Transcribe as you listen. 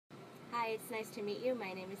Hi, it's nice to meet you.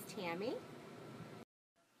 My name is Tammy.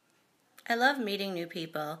 I love meeting new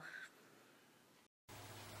people.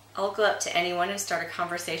 I'll go up to anyone and start a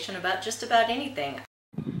conversation about just about anything.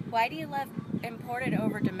 Why do you love imported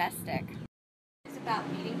over domestic? It's about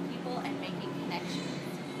meeting people and making connections.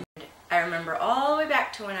 I remember all the way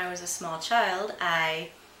back to when I was a small child,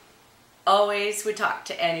 I always would talk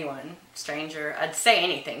to anyone, stranger. I'd say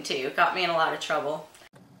anything too. It got me in a lot of trouble.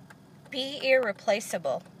 Be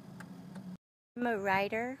irreplaceable. I'm a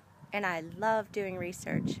writer and I love doing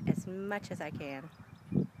research as much as I can.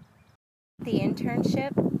 The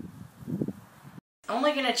internship.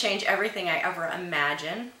 Only going to change everything I ever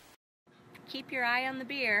imagine. Keep your eye on the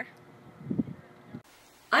beer.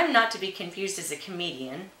 I'm not to be confused as a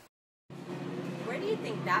comedian. Where do you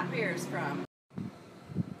think that beer is from?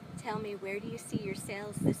 Tell me, where do you see your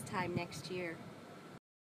sales this time next year?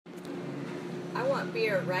 I want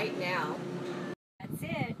beer right now.